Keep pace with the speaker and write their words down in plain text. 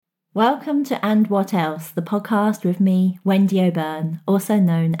Welcome to And What Else, the podcast with me, Wendy O'Byrne, also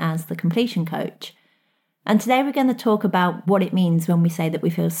known as the Completion Coach. And today we're going to talk about what it means when we say that we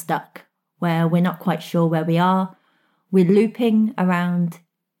feel stuck, where we're not quite sure where we are, we're looping around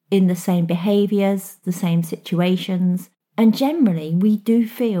in the same behaviours, the same situations, and generally we do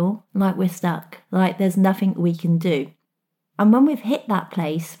feel like we're stuck, like there's nothing we can do. And when we've hit that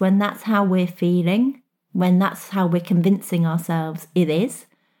place, when that's how we're feeling, when that's how we're convincing ourselves it is,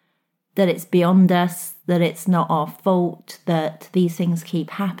 that it's beyond us, that it's not our fault, that these things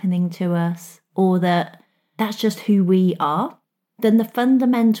keep happening to us, or that that's just who we are, then the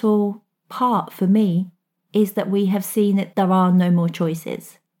fundamental part for me is that we have seen that there are no more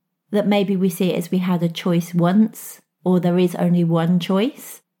choices. That maybe we see it as we had a choice once, or there is only one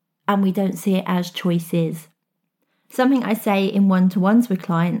choice, and we don't see it as choices. Something I say in one-to-ones with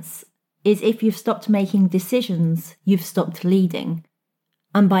clients is if you've stopped making decisions, you've stopped leading.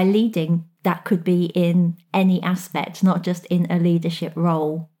 And by leading, that could be in any aspect, not just in a leadership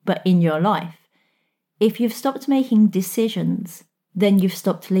role, but in your life. If you've stopped making decisions, then you've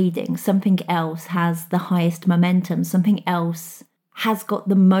stopped leading. Something else has the highest momentum. Something else has got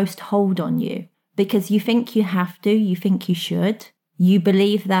the most hold on you because you think you have to, you think you should, you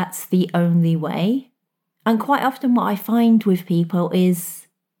believe that's the only way. And quite often what I find with people is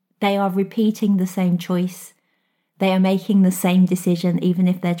they are repeating the same choice. They are making the same decision, even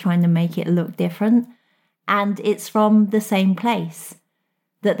if they're trying to make it look different. And it's from the same place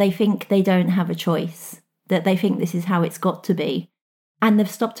that they think they don't have a choice, that they think this is how it's got to be. And they've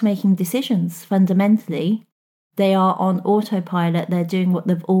stopped making decisions fundamentally. They are on autopilot. They're doing what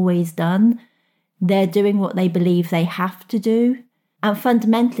they've always done. They're doing what they believe they have to do. And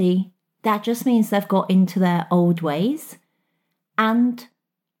fundamentally, that just means they've got into their old ways. And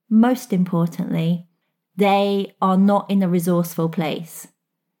most importantly, they are not in a resourceful place.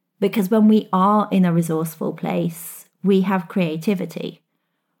 Because when we are in a resourceful place, we have creativity.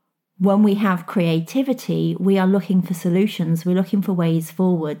 When we have creativity, we are looking for solutions. We're looking for ways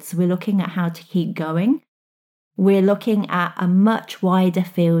forwards. We're looking at how to keep going. We're looking at a much wider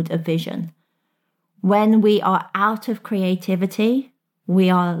field of vision. When we are out of creativity, we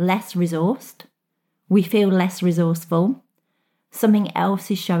are less resourced. We feel less resourceful. Something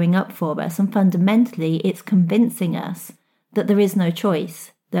else is showing up for us, and fundamentally it's convincing us that there is no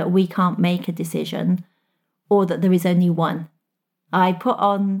choice, that we can't make a decision, or that there is only one. I put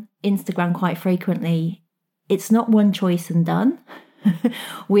on Instagram quite frequently, it's not one choice and done.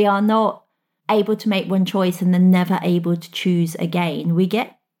 We are not able to make one choice and then never able to choose again. We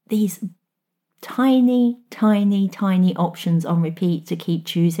get these tiny, tiny, tiny options on repeat to keep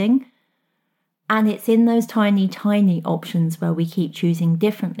choosing. And it's in those tiny, tiny options where we keep choosing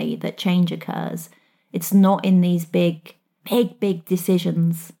differently that change occurs. It's not in these big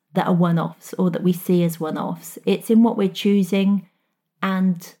decisions that are one-offs or that we see as one-offs. It's in what we're choosing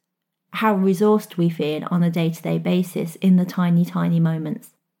and how resourced we feel on a day-to-day basis in the tiny, tiny moments.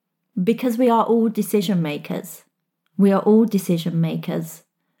 Because we are all decision makers. We are all decision makers.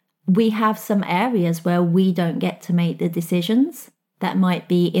 We have some areas where we don't get to make the decisions. That might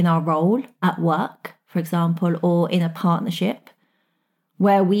be in our role at work, for example, or in a partnership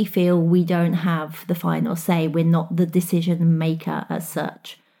where we feel we don't have the final say. We're not the decision maker as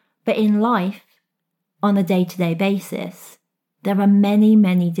such. But in life, on a day-to-day basis, there are many,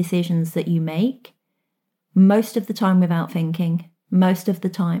 many decisions that you make, most of the time without thinking, most of the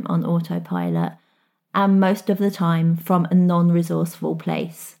time on autopilot, and most of the time from a non-resourceful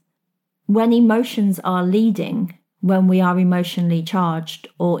place. When emotions are leading, when we are emotionally charged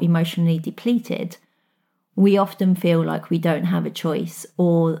or emotionally depleted, we often feel like we don't have a choice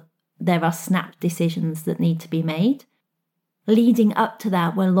or there are snap decisions that need to be made. Leading up to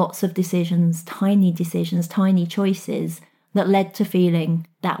that were lots of decisions, tiny choices that led to feeling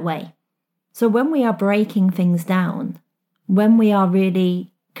that way. So when we are breaking things down, when we are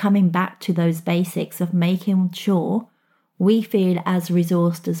really coming back to those basics of making sure we feel as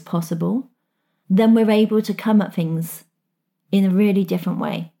resourced as possible, then we're able to come at things in a really different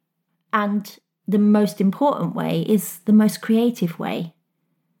way. And the most important way is the most creative way,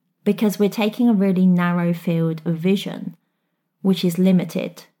 because we're taking a really narrow field of vision, which is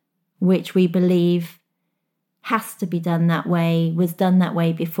limited, which we believe has to be done that way, was done that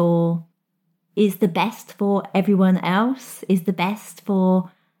way before, is the best for everyone else, is the best for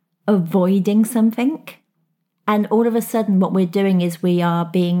avoiding something. And all of a sudden what we're doing is we are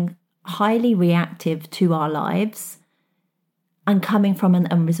being highly reactive to our lives and coming from an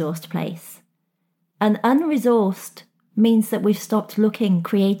unresourced place. And unresourced means that we've stopped looking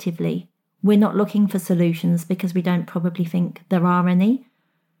creatively. We're not looking for solutions because we don't probably think there are any.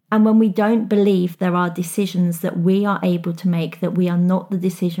 And when we don't believe there are decisions that we are able to make, that we are not the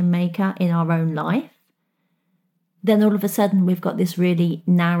decision maker in our own life, then all of a sudden we've got this really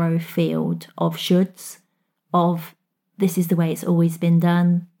narrow field of shoulds, of this is the way it's always been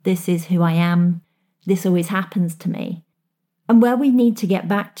done, this is who I am, this always happens to me. And where we need to get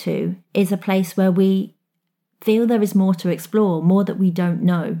back to is a place where we feel there is more to explore, more that we don't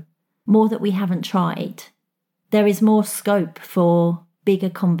know, more that we haven't tried. There is more scope for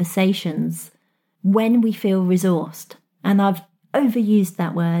bigger conversations when we feel resourced. And I've overused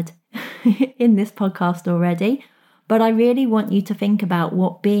that word in this podcast already, but I really want you to think about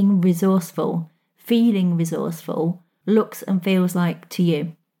what being resourceful, feeling resourceful, looks and feels like to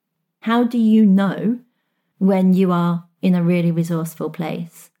you. How do you know when you are in a really resourceful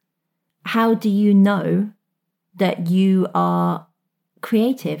place? How do you know that you are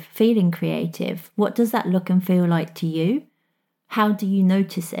creative, feeling creative? What does that look and feel like to you? How do you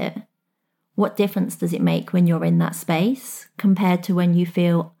notice it? What difference does it make when you're in that space compared to when you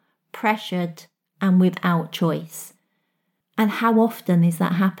feel pressured and without choice? And how often is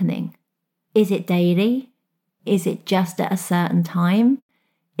that happening? Is it daily? Is it just at a certain time?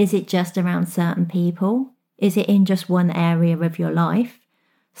 Is it just around certain people? Is it in just one area of your life?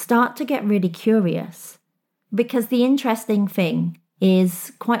 Start to get really curious. Because the interesting thing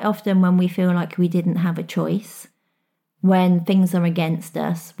is quite often when we feel like we didn't have a choice, when things are against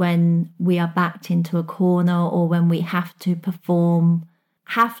us, when we are backed into a corner, or when we have to perform,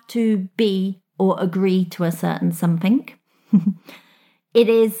 have to be or agree to a certain something. It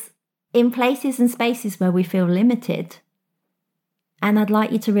is in places and spaces where we feel limited. And I'd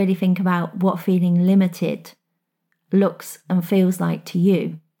like you to really think about what feeling limited looks and feels like to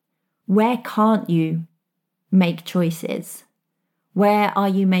you. Where can't you make choices? Where are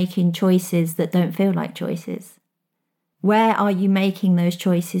you making choices that don't feel like choices? Where are you making those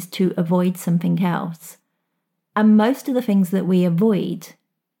choices to avoid something else? And most of the things that we avoid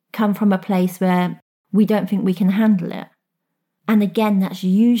come from a place where we don't think we can handle it. And again, that's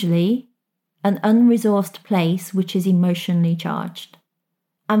usually an unresourced place which is emotionally charged.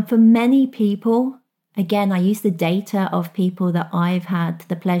 And for many people, again, I use the data of people that I've had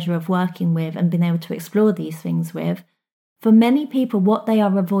the pleasure of working with and been able to explore these things with. For many people, what they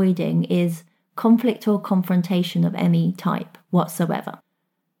are avoiding is conflict or confrontation of any type whatsoever.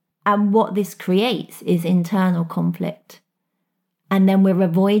 And what this creates is internal conflict. And then we're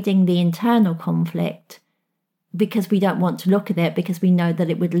avoiding the internal conflict because we don't want to look at it, because we know that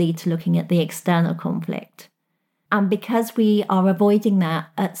it would lead to looking at the external conflict. And because we are avoiding that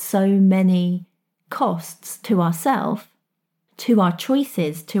at so many costs to ourselves, to our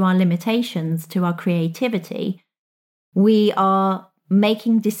choices, to our limitations, to our creativity, we are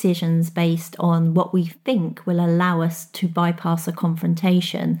making decisions based on what we think will allow us to bypass a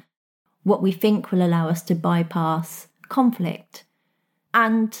confrontation, what we think will allow us to bypass conflict.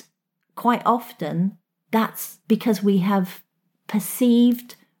 And quite often, that's because we have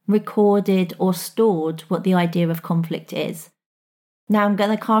perceived, recorded, or stored what the idea of conflict is. Now, I'm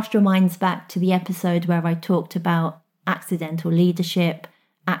going to cast your minds back to the episode where I talked about accidental leadership,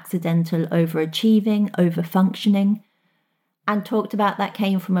 accidental overachieving, overfunctioning, and talked about that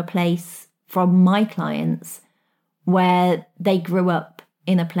came from a place from my clients where they grew up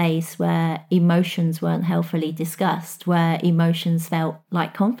in a place where emotions weren't healthily discussed, where emotions felt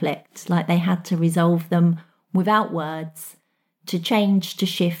like conflict, like they had to resolve them without words, to change, to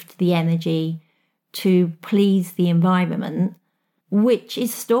shift the energy, to please the environment, which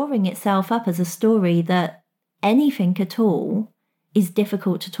is storing itself up as a story that anything at all is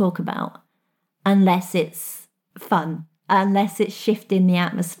difficult to talk about unless it's fun, unless it's shifting the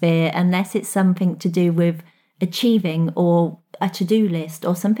atmosphere, unless it's something to do with achieving or a to-do list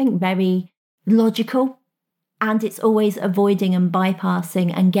or something very logical. And it's always avoiding and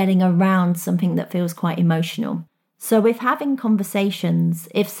bypassing and getting around something that feels quite emotional. So if having conversations,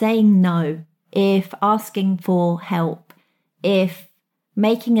 if saying no, if asking for help, if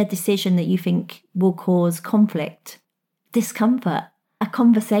making a decision that you think will cause conflict, discomfort, a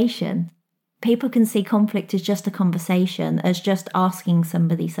conversation, people can see conflict as just a conversation, as just asking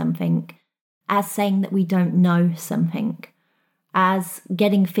somebody something, as saying that we don't know something, as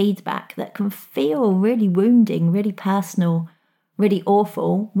getting feedback that can feel really wounding, really personal, really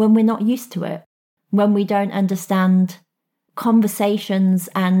awful when we're not used to it, when we don't understand conversations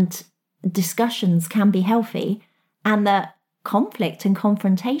and discussions can be healthy, and that conflict and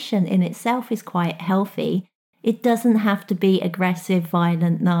confrontation in itself is quite healthy. It doesn't have to be aggressive,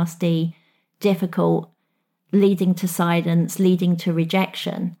 violent, nasty, difficult, leading to silence, leading to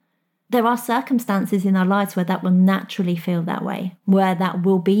rejection. there are circumstances in our lives where that will naturally feel that way, where that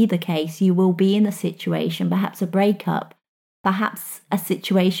will be the case. You will be in a situation, perhaps a breakup, perhaps a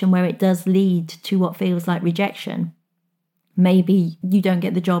situation where it does lead to what feels like rejection. Maybe you don't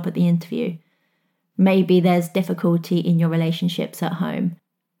get the job at the interview. Maybe there's difficulty in your relationships at home.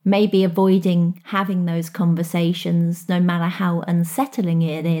 Maybe avoiding having those conversations, no matter how unsettling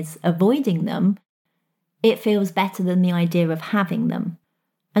it is, avoiding them, it feels better than the idea of having them.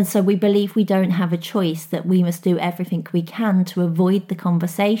 And so we believe we don't have a choice, that we must do everything we can to avoid the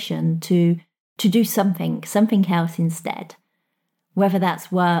conversation, to do something else instead. Whether that's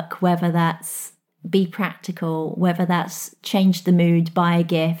work, whether that's be practical, whether that's change the mood, buy a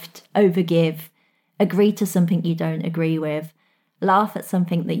gift, overgive, agree to something you don't agree with, laugh at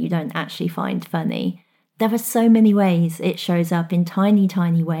something that you don't actually find funny. There are so many ways it shows up, in tiny,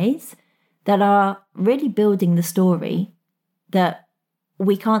 tiny ways that are really building the story, that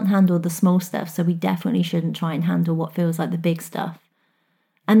we can't handle the small stuff, so we definitely shouldn't try and handle what feels like the big stuff.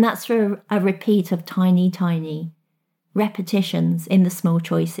 And that's through a repeat of tiny, tiny repetitions in the small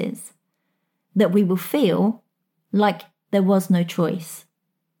choices, that we will feel like there was no choice.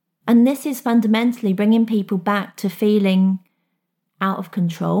 And this is fundamentally bringing people back to feeling out of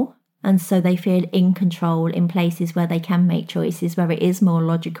control. And so they feel in control in places where they can make choices, where it is more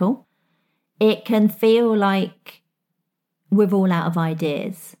logical. It can feel like we're all out of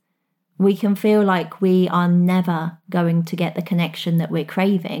ideas. We can feel like we are never going to get the connection that we're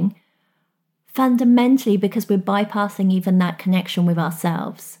craving, fundamentally because we're bypassing even that connection with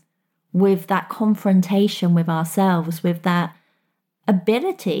ourselves, with that confrontation with ourselves, with that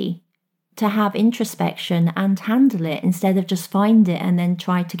ability to have introspection and handle it, instead of just find it and then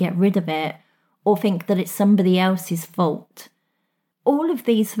try to get rid of it or think that it's somebody else's fault. All of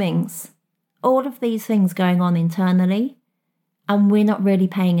these things going on internally, and we're not really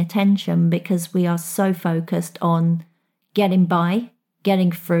paying attention because we are so focused on getting by,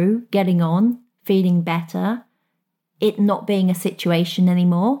 getting through, getting on, feeling better, it not being a situation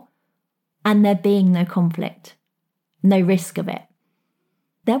anymore, and there being no conflict, no risk of it.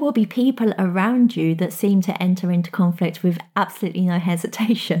 There will be people around you that seem to enter into conflict with absolutely no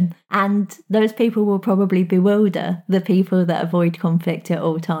hesitation, and those people will probably bewilder the people that avoid conflict at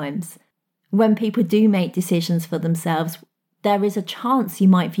all times. When people do make decisions for themselves, there is a chance you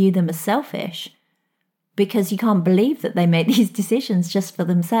might view them as selfish because you can't believe that they make these decisions just for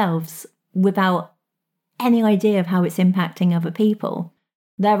themselves without any idea of how it's impacting other people.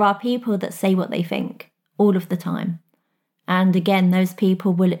 There are people that say what they think all of the time. And again, those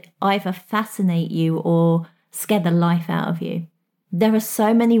people will either fascinate you or scare the life out of you. There are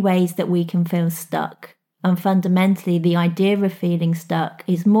so many ways that we can feel stuck. And fundamentally, the idea of feeling stuck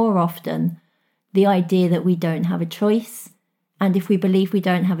is more often the idea that we don't have a choice. And if we believe we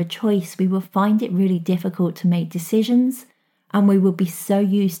don't have a choice, we will find it really difficult to make decisions. And we will be so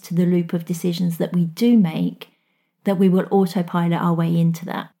used to the loop of decisions that we do make that we will autopilot our way into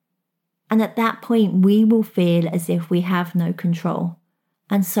that. And at that point, we will feel as if we have no control.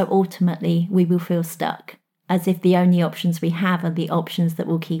 And so ultimately, we will feel stuck, as if the only options we have are the options that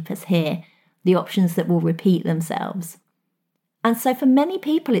will keep us here, the options that will repeat themselves. And so for many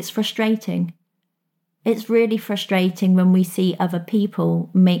people, it's frustrating. It's really frustrating when we see other people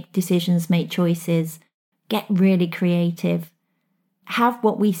make decisions, make choices, get really creative, have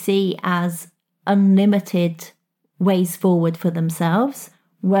what we see as unlimited ways forward for themselves,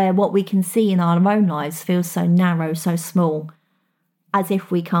 where what we can see in our own lives feels so narrow, so small, as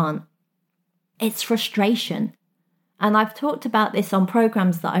if we can't. It's frustration. And I've talked about this on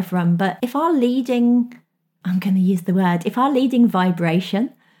programs that I've run, but if our leading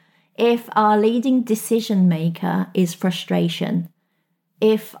vibration, if our leading decision maker is frustration,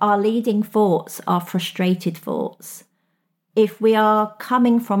 if our leading thoughts are frustrated thoughts, if we are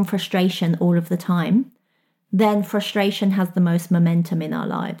coming from frustration all of the time, then frustration has the most momentum in our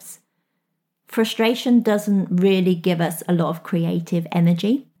lives. Frustration doesn't really give us a lot of creative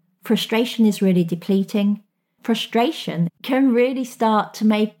energy. Frustration is really depleting. Frustration can really start to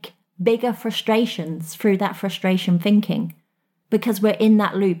make bigger frustrations through that frustration thinking. Because we're in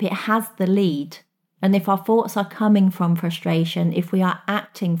that loop, it has the lead. And if our thoughts are coming from frustration, if we are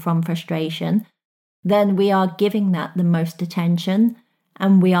acting from frustration, then we are giving that the most attention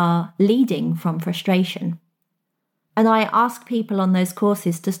and we are leading from frustration. And I ask people on those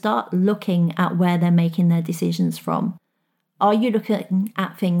courses to start looking at where they're making their decisions from. Are you looking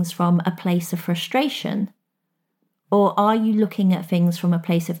at things from a place of frustration? Or are you looking at things from a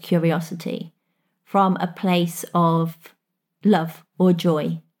place of curiosity, from a place of love or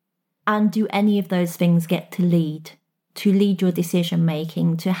joy? And do any of those things get to lead to lead your decision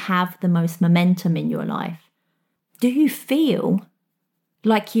making, to have the most momentum in your life? Do you feel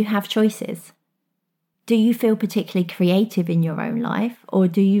like you have choices? Do you feel particularly creative in your own life, or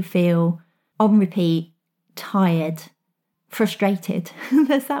do you feel on repeat, tired, frustrated?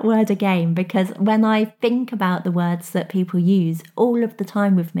 There's that word again, because when I think about the words that people use all of the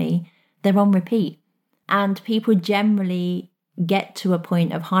time with me, they're on repeat. And people generally get to a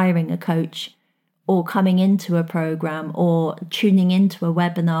point of hiring a coach or coming into a program or tuning into a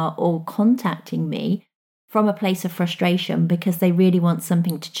webinar or contacting me from a place of frustration because they really want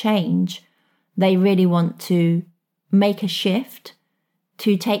something to change. They really want to make a shift,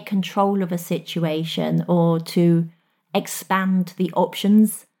 to take control of a situation or to expand the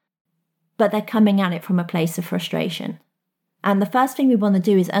options, but they're coming at it from a place of frustration. And the first thing we want to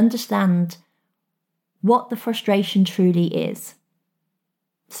do is understand what the frustration truly is.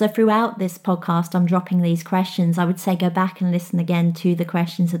 So throughout this podcast, I'm dropping these questions. I would say go back and listen again to the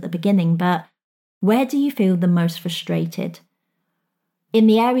questions at the beginning, but where do you feel the most frustrated? In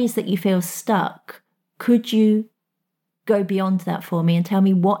the areas that you feel stuck, could you go beyond that for me and tell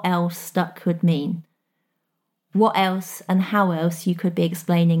me what else stuck could mean? What else and how else you could be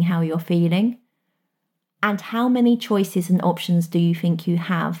explaining how you're feeling? And how many choices and options do you think you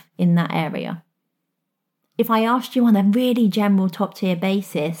have in that area? If I asked you on a really general top tier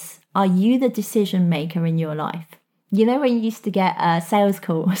basis, are you the decision maker in your life? You know when you used to get sales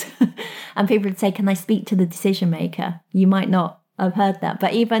calls and people would say, can I speak to the decision maker? You might not have heard that,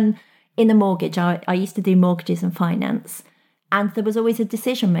 but even in a mortgage, I used to do mortgages and finance, and there was always a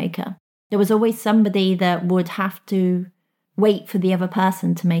decision maker. There was always somebody that would have to wait for the other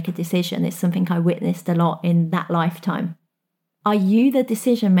person to make a decision. It's something I witnessed a lot in that lifetime. Are you the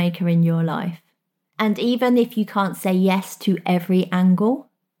decision maker in your life? And even if you can't say yes to every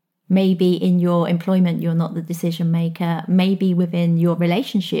angle, maybe in your employment, you're not the decision maker. Maybe within your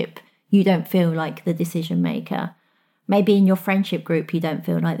relationship, you don't feel like the decision maker. Maybe in your friendship group, you don't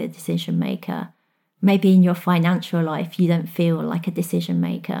feel like the decision maker. Maybe in your financial life, you don't feel like a decision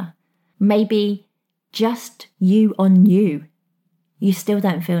maker. Maybe just you on you still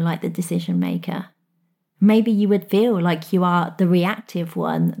don't feel like the decision maker. Maybe you would feel like you are the reactive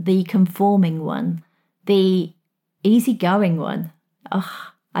one, the conforming one, the easygoing one. Oh,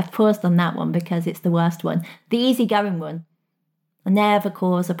 I've paused on that one because it's the worst one. The easygoing one. I never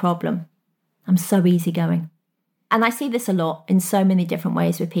cause a problem. I'm so easygoing. And I see this a lot in so many different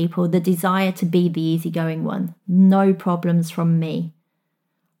ways with people, the desire to be the easygoing one. No problems from me.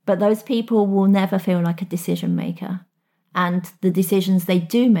 But those people will never feel like a decision maker. And the decisions they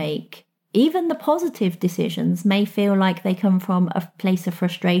do make, even the positive decisions, may feel like they come from a place of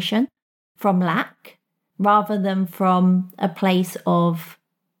frustration, from lack, rather than from a place of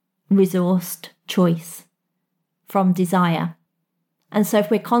resourced choice, from desire. And so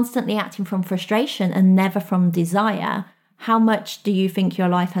if we're constantly acting from frustration and never from desire, how much do you think your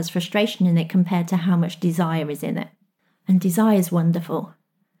life has frustration in it compared to how much desire is in it? And desire is wonderful.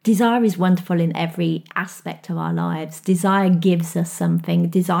 Desire is wonderful in every aspect of our lives. Desire gives us something.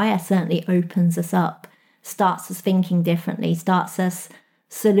 Desire certainly opens us up, starts us thinking differently, starts us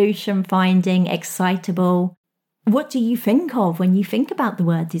solution finding, excitable. What do you think of when you think about the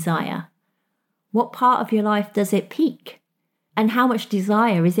word desire? What part of your life does it peak? And how much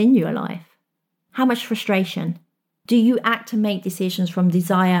desire is in your life? How much frustration? Do you act and make decisions from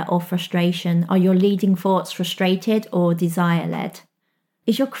desire or frustration? Are your leading thoughts frustrated or desire-led?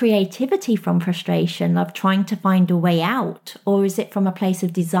 Is your creativity from frustration of trying to find a way out? Or is it from a place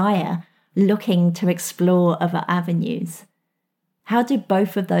of desire, looking to explore other avenues? How do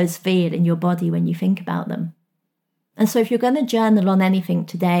both of those feel in your body when you think about them? And so if you're going to journal on anything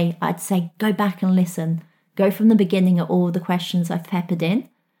today, I'd say go back and listen. Go from the beginning at all the questions I've peppered in.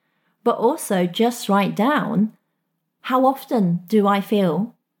 But also just write down, how often do I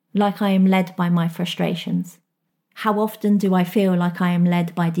feel like I am led by my frustrations? How often do I feel like I am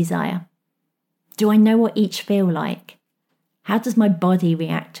led by desire? Do I know what each feel like? How does my body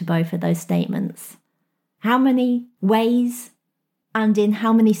react to both of those statements? How many ways and in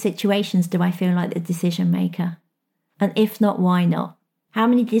how many situations do I feel like the decision maker? And if not, why not? How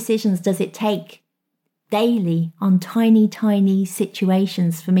many decisions does it take daily on tiny, tiny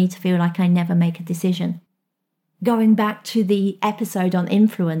situations for me to feel like I never make a decision? Going back to the episode on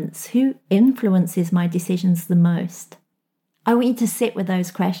influence, who influences my decisions the most? I want you to sit with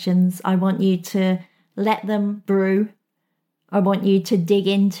those questions. I want you to let them brew. I want you to dig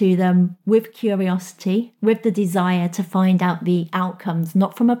into them with curiosity, with the desire to find out the outcomes,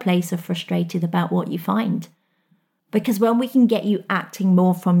 not from a place of frustrated about what you find. Because when we can get you acting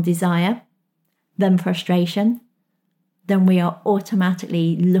more from desire than frustration, then we are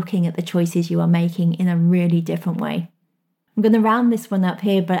automatically looking at the choices you are making in a really different way. I'm going to round this one up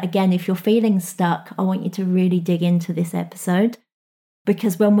here, but again, if you're feeling stuck, I want you to really dig into this episode,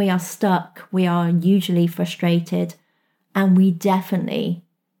 because when we are stuck, we are usually frustrated, and we definitely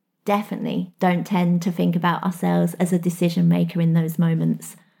don't tend to think about ourselves as a decision maker in those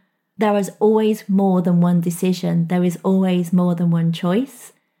moments. There is always more than one decision. There is always more than one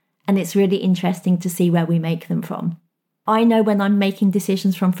choice. And it's really interesting to see where we make them from. I know when I'm making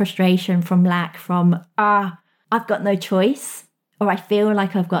decisions from frustration, from lack, from, I've got no choice, or I feel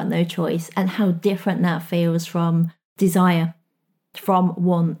like I've got no choice, and how different that feels from desire, from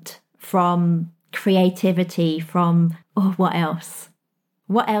want, from creativity, from, what else?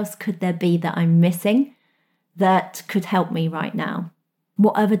 What else could there be that I'm missing that could help me right now?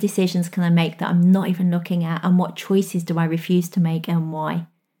 What other decisions can I make that I'm not even looking at? And what choices do I refuse to make and why?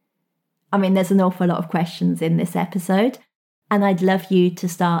 I mean, there's an awful lot of questions in this episode, and I'd love you to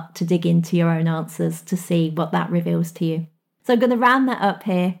start to dig into your own answers to see what that reveals to you. So I'm going to round that up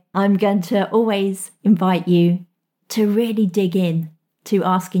here. I'm going to always invite you to really dig in to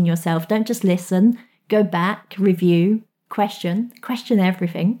asking yourself. Don't just listen, go back, review, question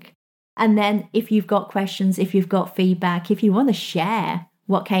everything. And then if you've got questions, if you've got feedback, if you want to share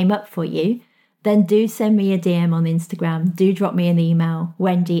what came up for you, then do send me a DM on Instagram. Do drop me an email,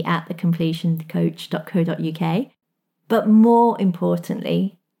 wendy@thecompletioncoach.co.uk. But more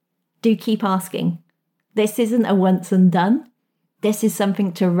importantly, do keep asking. This isn't a once and done. This is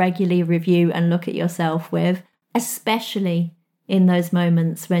something to regularly review and look at yourself with, especially in those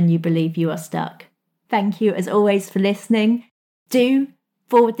moments when you believe you are stuck. Thank you as always for listening. Do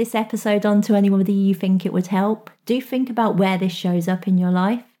forward this episode on to anybody you think it would help. Do think about where this shows up in your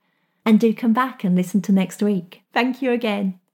life. And do come back and listen to next week. Thank you again.